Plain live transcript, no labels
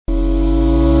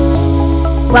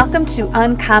Welcome to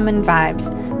Uncommon Vibes.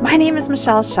 My name is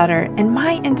Michelle Shutter, and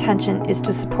my intention is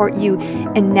to support you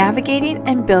in navigating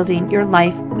and building your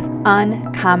life with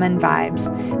uncommon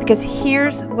vibes. Because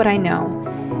here's what I know.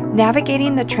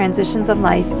 Navigating the transitions of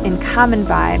life in common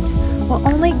vibes will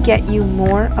only get you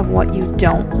more of what you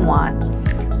don't want.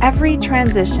 Every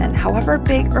transition, however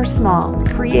big or small,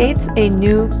 creates a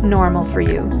new normal for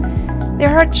you.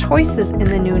 There are choices in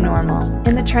the new normal,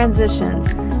 in the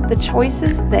transitions, the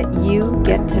choices that you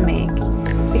get to make.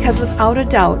 Because without a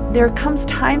doubt, there comes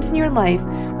times in your life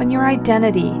when your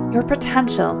identity, your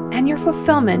potential, and your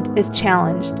fulfillment is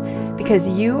challenged because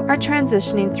you are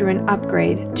transitioning through an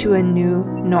upgrade to a new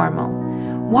normal.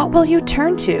 What will you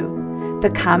turn to?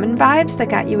 The common vibes that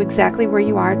got you exactly where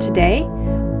you are today?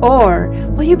 Or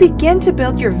will you begin to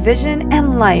build your vision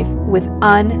and life with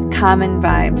uncommon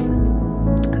vibes?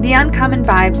 The uncommon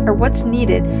vibes are what's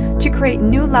needed to create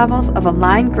new levels of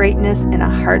aligned greatness in a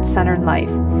heart-centered life.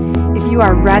 If you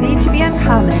are ready to be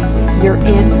uncommon, you're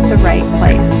in the right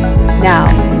place. Now,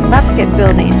 let's get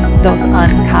building those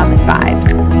uncommon vibes.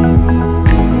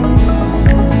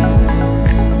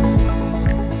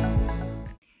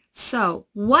 So,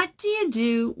 what do you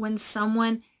do when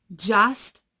someone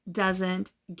just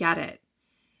doesn't get it?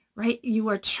 Right? You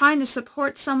are trying to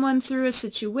support someone through a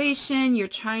situation. You're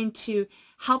trying to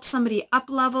help somebody up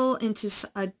level into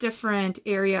a different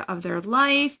area of their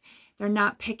life. They're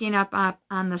not picking up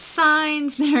on the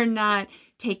signs. They're not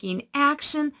taking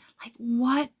action. Like,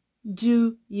 what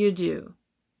do you do?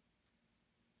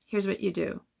 Here's what you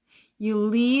do. You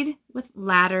lead with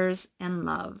ladders and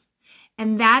love.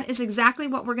 And that is exactly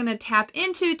what we're going to tap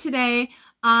into today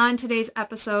on today's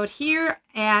episode here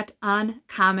at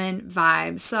Uncommon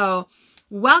Vibes. So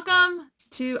welcome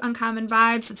to Uncommon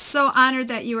Vibes. It's so honored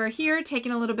that you are here,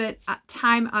 taking a little bit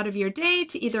time out of your day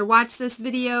to either watch this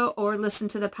video or listen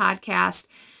to the podcast.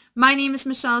 My name is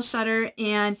Michelle Shutter,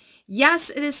 and yes,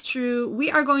 it is true.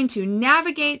 We are going to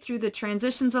navigate through the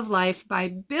transitions of life by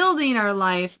building our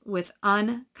life with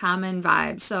uncommon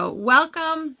vibes. So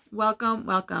welcome, welcome,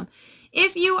 welcome.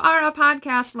 If you are a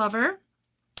podcast lover,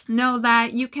 know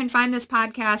that you can find this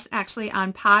podcast actually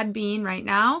on Podbean right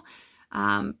now,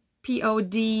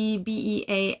 podbean.com.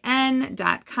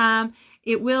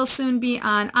 It will soon be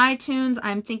on iTunes.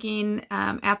 I'm thinking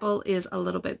Apple is a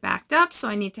little bit backed up, so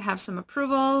I need to have some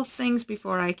approval things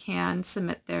before I can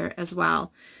submit there as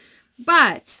well.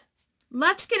 But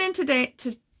let's get into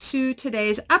to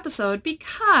today's episode,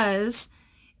 because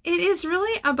it is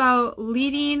really about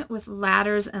leading with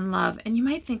ladders and love. And you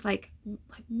might think like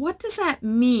what does that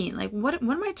mean? Like, what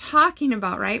am I talking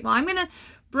about, right? Well, I'm going to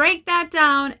break that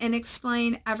down and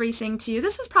explain everything to you.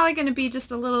 This is probably going to be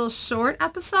just a little short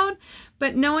episode,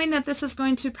 but knowing that this is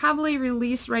going to probably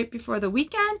release right before the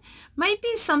weekend might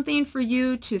be something for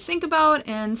you to think about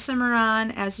and simmer on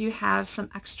as you have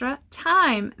some extra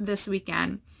time this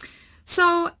weekend.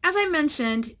 So as I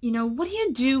mentioned, what do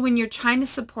you do when you're trying to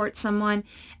support someone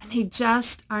and they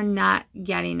just are not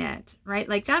getting it, right?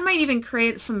 Like, that might even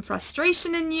create some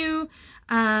frustration in you.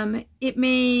 It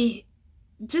may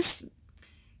just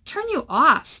turn you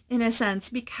off in a sense,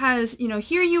 because,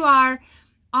 here you are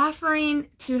offering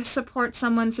to support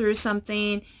someone through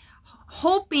something,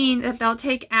 hoping that they'll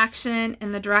take action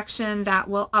in the direction that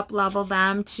will up-level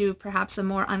them to perhaps a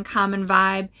more uncommon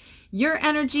vibe. Your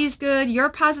energy is good. Your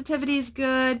positivity is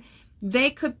good. They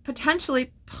could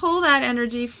potentially pull that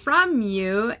energy from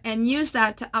you and use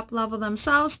that to up-level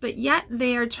themselves, but yet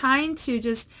they are trying to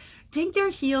just dig their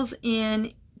heels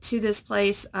in to this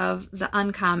place of the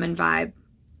uncommon vibe.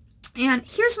 And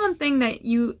here's one thing that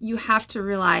you have to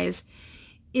realize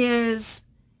is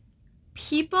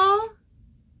people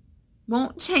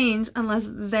won't change unless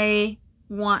they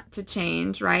want to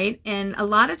change, right? And a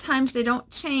lot of times they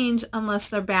don't change unless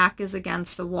their back is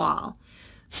against the wall.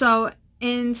 So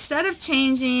instead of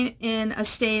changing in a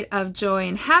state of joy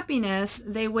and happiness,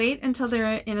 they wait until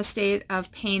they're in a state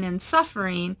of pain and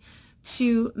suffering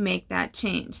to make that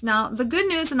change. Now, the good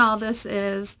news in all this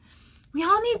is we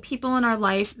all need people in our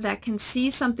life that can see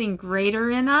something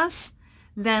greater in us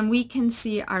than we can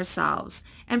see ourselves.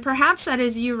 And perhaps that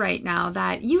is you right now,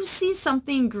 that you see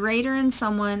something greater in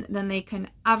someone than they can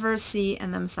ever see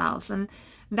in themselves. And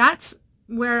that's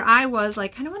where I was,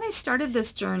 like, kind of when I started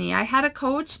this journey. I had a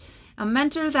coach, a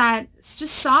mentor that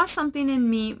just saw something in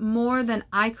me more than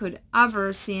I could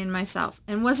ever see in myself.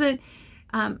 And was it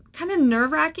kind of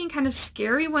nerve-wracking, kind of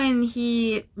scary when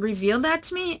he revealed that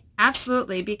to me?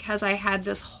 Absolutely, because I had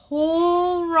this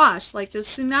whole rush, like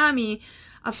this tsunami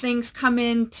of things come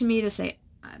in to me to say,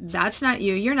 that's not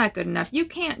you. You're not good enough. You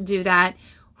can't do that.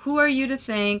 Who are you to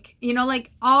think?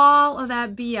 Like all of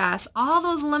that BS, all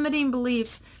those limiting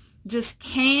beliefs just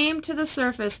came to the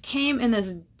surface, came in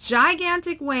this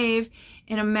gigantic wave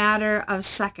in a matter of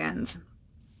seconds.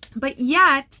 But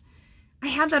yet, I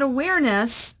had that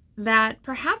awareness that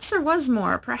perhaps there was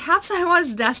more. Perhaps I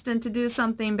was destined to do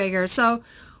something bigger. So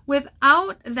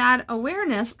without that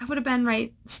awareness, I would have been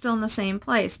right still in the same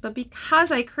place. But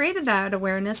because I created that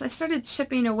awareness, I started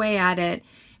chipping away at it.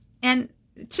 And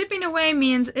chipping away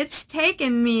means it's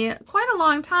taken me quite a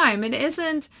long time. It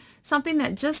isn't something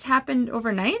that just happened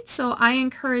overnight. So I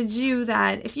encourage you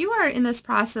that if you are in this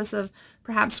process of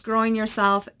perhaps growing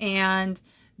yourself and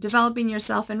developing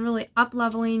yourself and really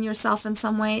up-leveling yourself in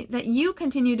some way, that you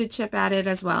continue to chip at it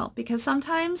as well. Because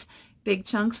sometimes big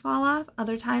chunks fall off,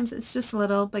 other times it's just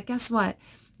little, but guess what?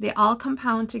 They all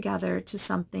compound together to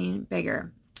something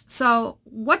bigger. So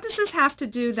what does this have to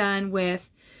do then with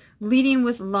leading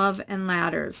with love and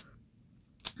ladders?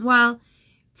 Well,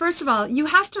 first of all, you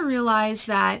have to realize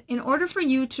that in order for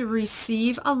you to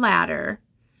receive a ladder,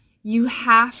 you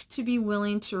have to be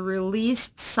willing to release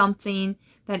something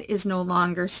that is no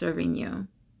longer serving you.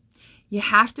 You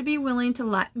have to be willing to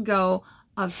let go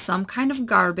of some kind of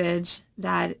garbage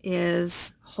that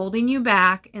is holding you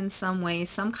back in some way,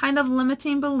 some kind of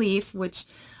limiting belief, which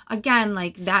again,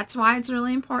 like that's why it's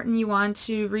really important you want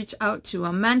to reach out to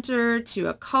a mentor, to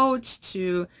a coach,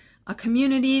 to a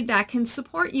community that can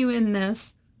support you in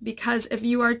this, because if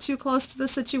you are too close to the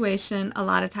situation, a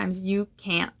lot of times you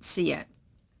can't see it.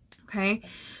 Okay,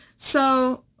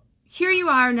 so here you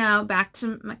are now, back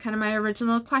to my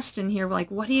original question here, like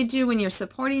what do you do when you're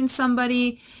supporting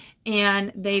somebody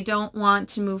and they don't want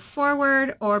to move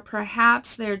forward, or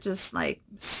perhaps they're just like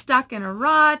stuck in a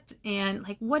rut, and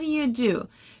like what do you do?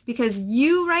 Because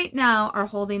you right now are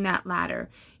holding that ladder.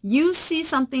 You see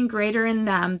something greater in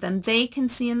them than they can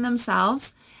see in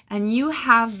themselves, and you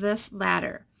have this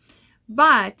ladder.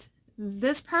 But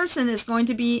this person is going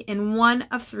to be in one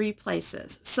of three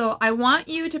places. So I want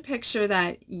you to picture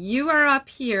that you are up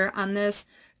here on this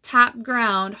top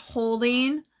ground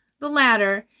holding the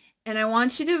ladder, and I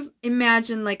want you to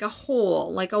imagine like a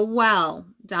hole, like a well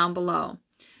down below.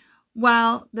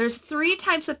 Well, there's three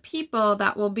types of people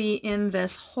that will be in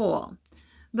this hole.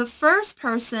 The first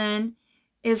person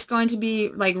is going to be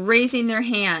like raising their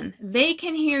hand. They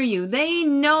can hear you. They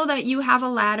know that you have a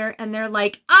ladder, and they're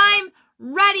like, I'm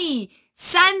ready.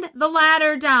 Send the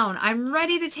ladder down. I'm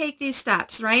ready to take these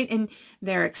steps, right? And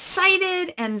they're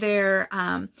excited, and they're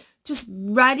just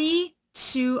ready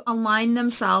to align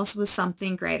themselves with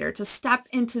something greater, to step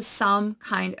into some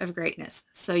kind of greatness.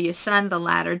 So you send the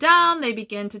ladder down. They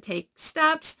begin to take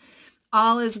steps.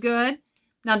 All is good.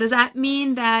 Now, does that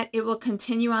mean that it will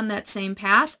continue on that same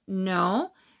path?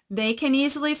 No. They can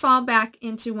easily fall back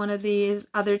into one of these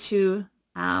other two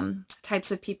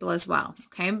types of people as well.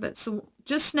 Okay, but so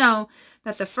just know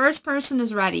that the first person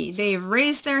is ready. They've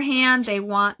raised their hand. They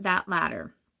want that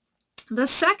ladder. The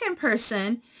second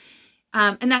person,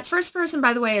 and that first person,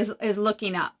 by the way, is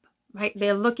looking up, right?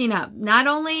 They're looking up. Not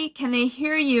only can they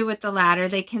hear you with the ladder,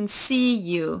 they can see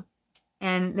you,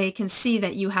 and they can see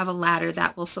that you have a ladder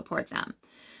that will support them.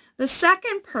 The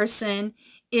second person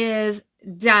is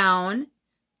down,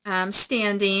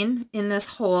 standing in this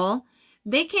hole.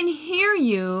 They can hear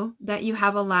you that you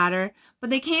have a ladder,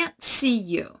 but they can't see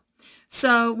you.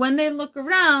 So when they look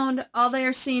around, all they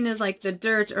are seeing is like the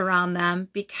dirt around them,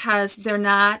 because they're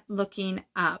not looking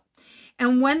up.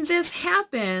 And when this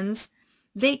happens,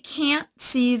 they can't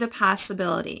see the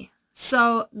possibility.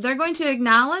 So they're going to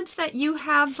acknowledge that you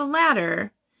have the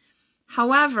ladder.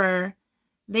 However,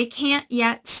 they can't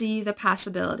yet see the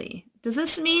possibility. Does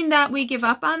this mean that we give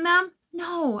up on them?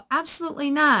 No, absolutely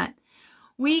not.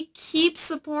 We keep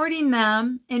supporting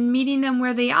them and meeting them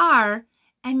where they are,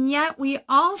 and yet we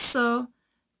also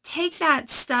take that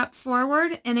step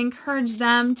forward and encourage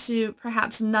them to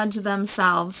perhaps nudge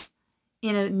themselves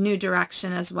in a new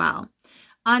direction as well,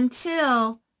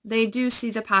 until they do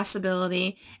see the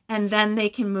possibility, and then they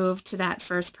can move to that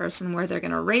first person where they're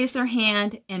going to raise their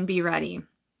hand and be ready.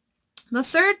 The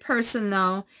third person,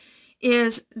 though,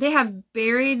 is they have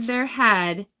buried their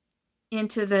head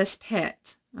into this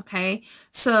pit. Okay,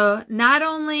 so not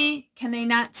only can they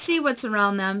not see what's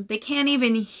around them, they can't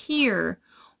even hear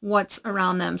what's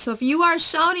around them. So if you are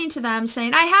shouting to them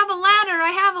saying, I have a ladder,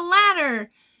 I have a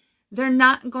ladder, they're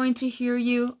not going to hear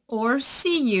you or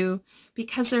see you,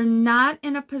 because they're not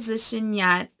in a position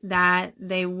yet that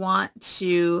they want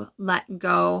to let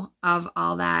go of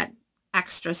all that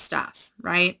extra stuff,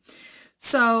 right?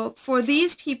 So for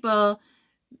these people,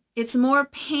 it's more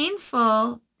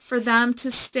painful for them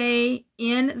to stay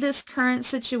in this current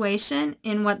situation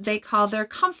in what they call their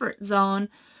comfort zone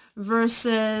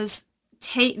versus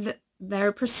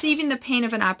they're perceiving the pain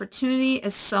of an opportunity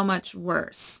as so much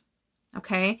worse.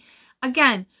 Okay?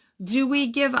 Again, do we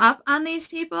give up on these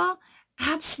people?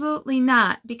 Absolutely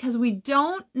not, because we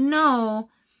don't know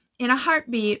in a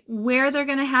heartbeat where they're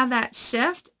going to have that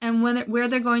shift and where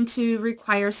they're going to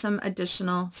require some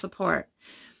additional support.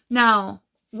 Now,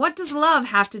 what does love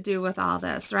have to do with all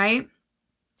this, right?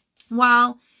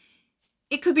 Well,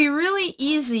 it could be really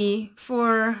easy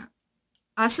for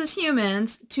us as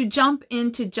humans to jump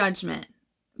into judgment,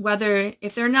 whether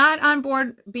if they're not on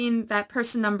board being that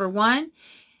person number one,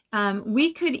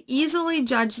 we could easily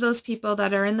judge those people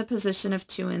that are in the position of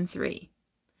 2 and 3,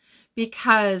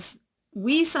 because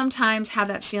we sometimes have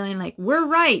that feeling like we're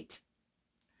right.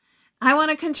 I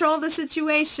want to control the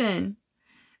situation.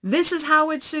 This is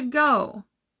how it should go.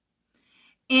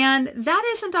 And that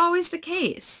isn't always the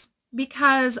case,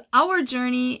 because our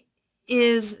journey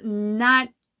is not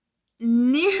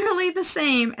nearly the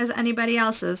same as anybody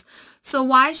else's. So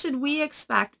why should we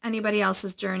expect anybody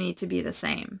else's journey to be the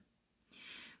same?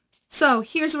 So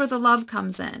here's where the love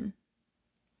comes in.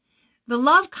 The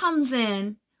love comes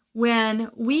in when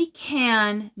we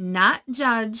can not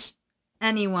judge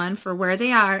anyone for where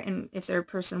they are, and if they're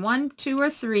person 1, 2, or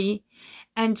 3,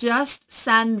 and just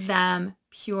send them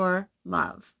pure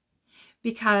love.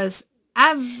 Because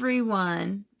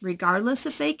everyone, regardless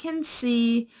if they can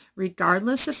see,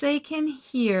 regardless if they can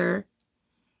hear,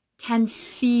 can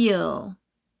feel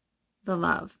the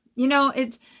love. You know,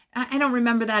 I don't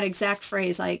remember that exact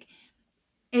phrase, like,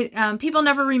 people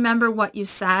never remember what you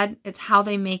said. It's how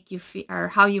they make you feel, or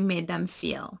how you made them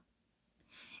feel.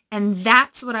 And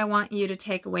that's what I want you to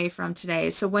take away from today.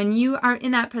 So when you are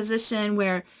in that position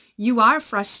where you are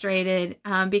frustrated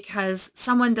because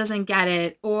someone doesn't get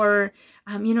it, or,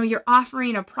 you're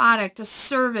offering a product, a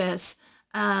service,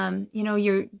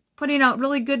 you're putting out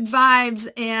really good vibes,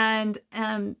 and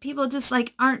people just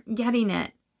like aren't getting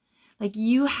it. Like,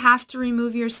 you have to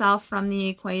remove yourself from the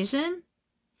equation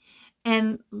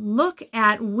and look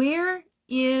at, where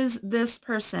is this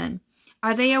person?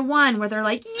 Are they a 1 where they're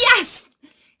like, yes,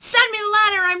 send me the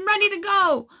ladder, I'm ready to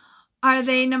go? Are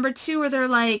they number 2 where they're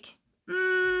like,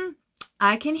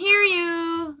 I can hear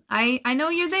you. I know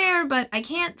you're there, but I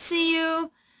can't see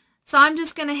you. So I'm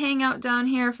just going to hang out down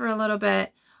here for a little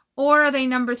bit. Or are they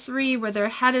number 3 where their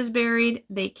head is buried,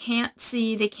 they can't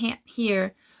see, they can't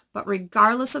hear, but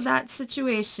regardless of that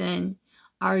situation,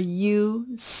 are you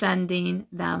sending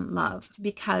them love?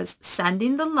 Because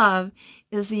sending the love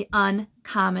is the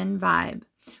uncommon vibe.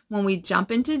 When we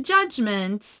jump into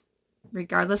judgment,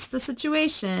 regardless of the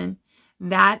situation,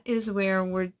 that is where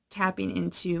we're tapping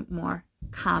into more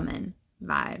common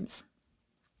vibes.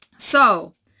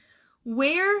 So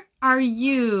where are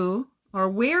you, or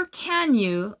where can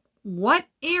you, what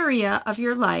area of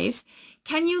your life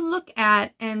can you look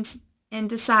at and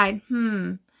decide,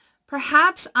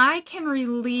 perhaps I can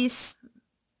release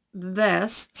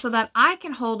this so that I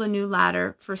can hold a new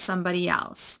ladder for somebody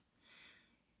else?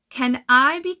 Can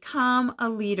I become a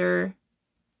leader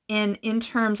in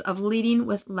terms of leading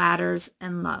with ladders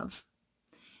and love?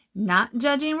 Not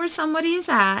judging where somebody is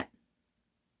at,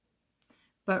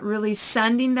 but really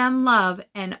sending them love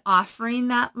and offering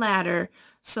that ladder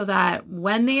so that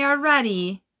when they are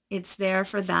ready, it's there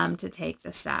for them to take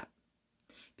the step.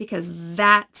 Because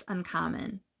that's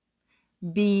uncommon.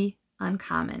 Be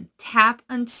uncommon. Tap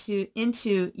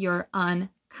into your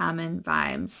uncommon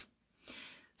vibes.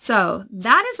 So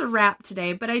that is a wrap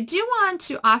today, but I do want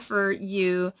to offer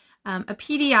you a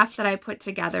PDF that I put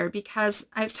together, because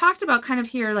I've talked about kind of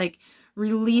here, like,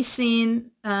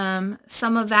 releasing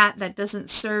some of that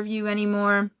doesn't serve you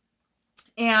anymore.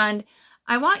 And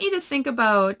I want you to think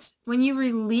about, when you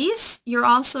release, you're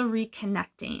also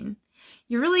reconnecting.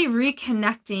 You're really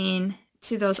reconnecting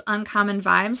to those uncommon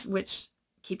vibes, which,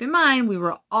 keep in mind, we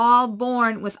were all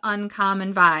born with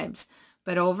uncommon vibes.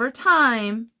 But over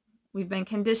time, we've been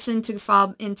conditioned to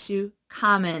fall into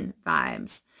common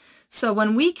vibes. So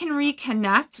when we can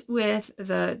reconnect with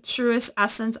the truest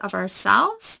essence of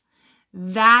ourselves,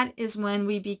 that is when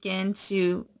we begin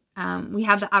to, we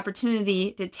have the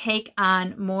opportunity to take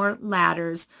on more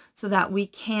ladders so that we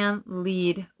can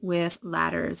lead with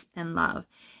ladders and love.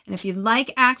 And if you'd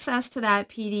like access to that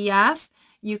PDF,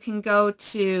 you can go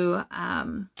to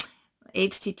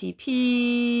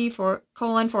http://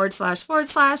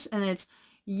 and it's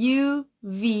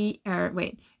UV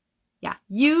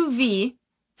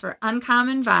for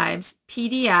Uncommon Vibes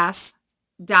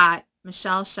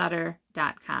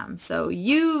PDF.michelleshutter.com. So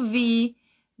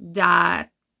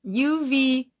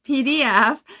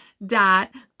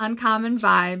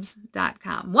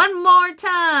UVPDF.uncommonvibes.com. One more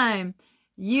time,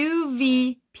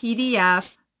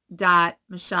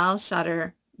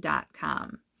 UVPDF.michelleshutter.com.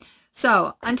 www.thebrightlife.com.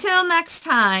 So until next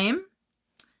time,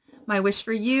 my wish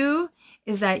for you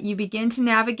is that you begin to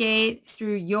navigate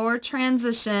through your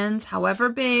transitions, however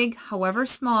big, however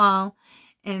small,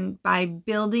 and by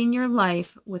building your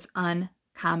life with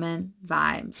uncommon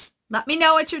vibes. Let me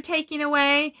know what you're taking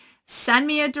away. Send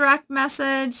me a direct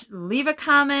message, leave a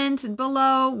comment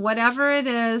below, whatever it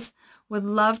is. Would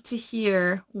love to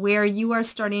hear where you are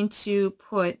starting to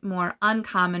put more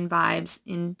uncommon vibes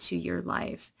into your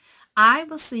life. I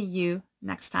will see you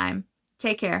next time.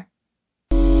 Take care.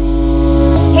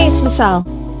 Hey, it's Michelle.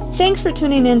 Thanks for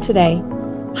tuning in today.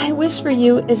 My wish for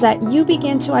you is that you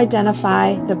begin to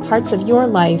identify the parts of your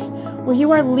life where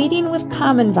you are leading with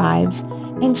common vibes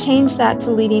and change that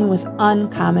to leading with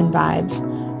uncommon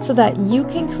vibes so that you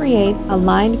can create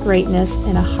aligned greatness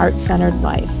in a heart-centered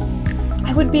life.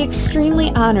 I would be extremely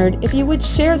honored if you would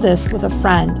share this with a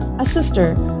friend, a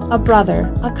sister, a brother,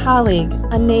 a colleague,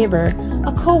 a neighbor,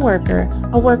 a coworker,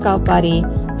 a workout buddy,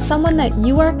 someone that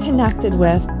you are connected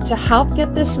with to help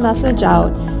get this message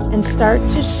out and start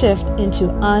to shift into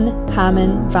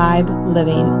uncommon vibe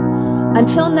living.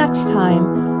 Until next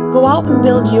time, go out and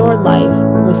build your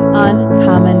life with uncommon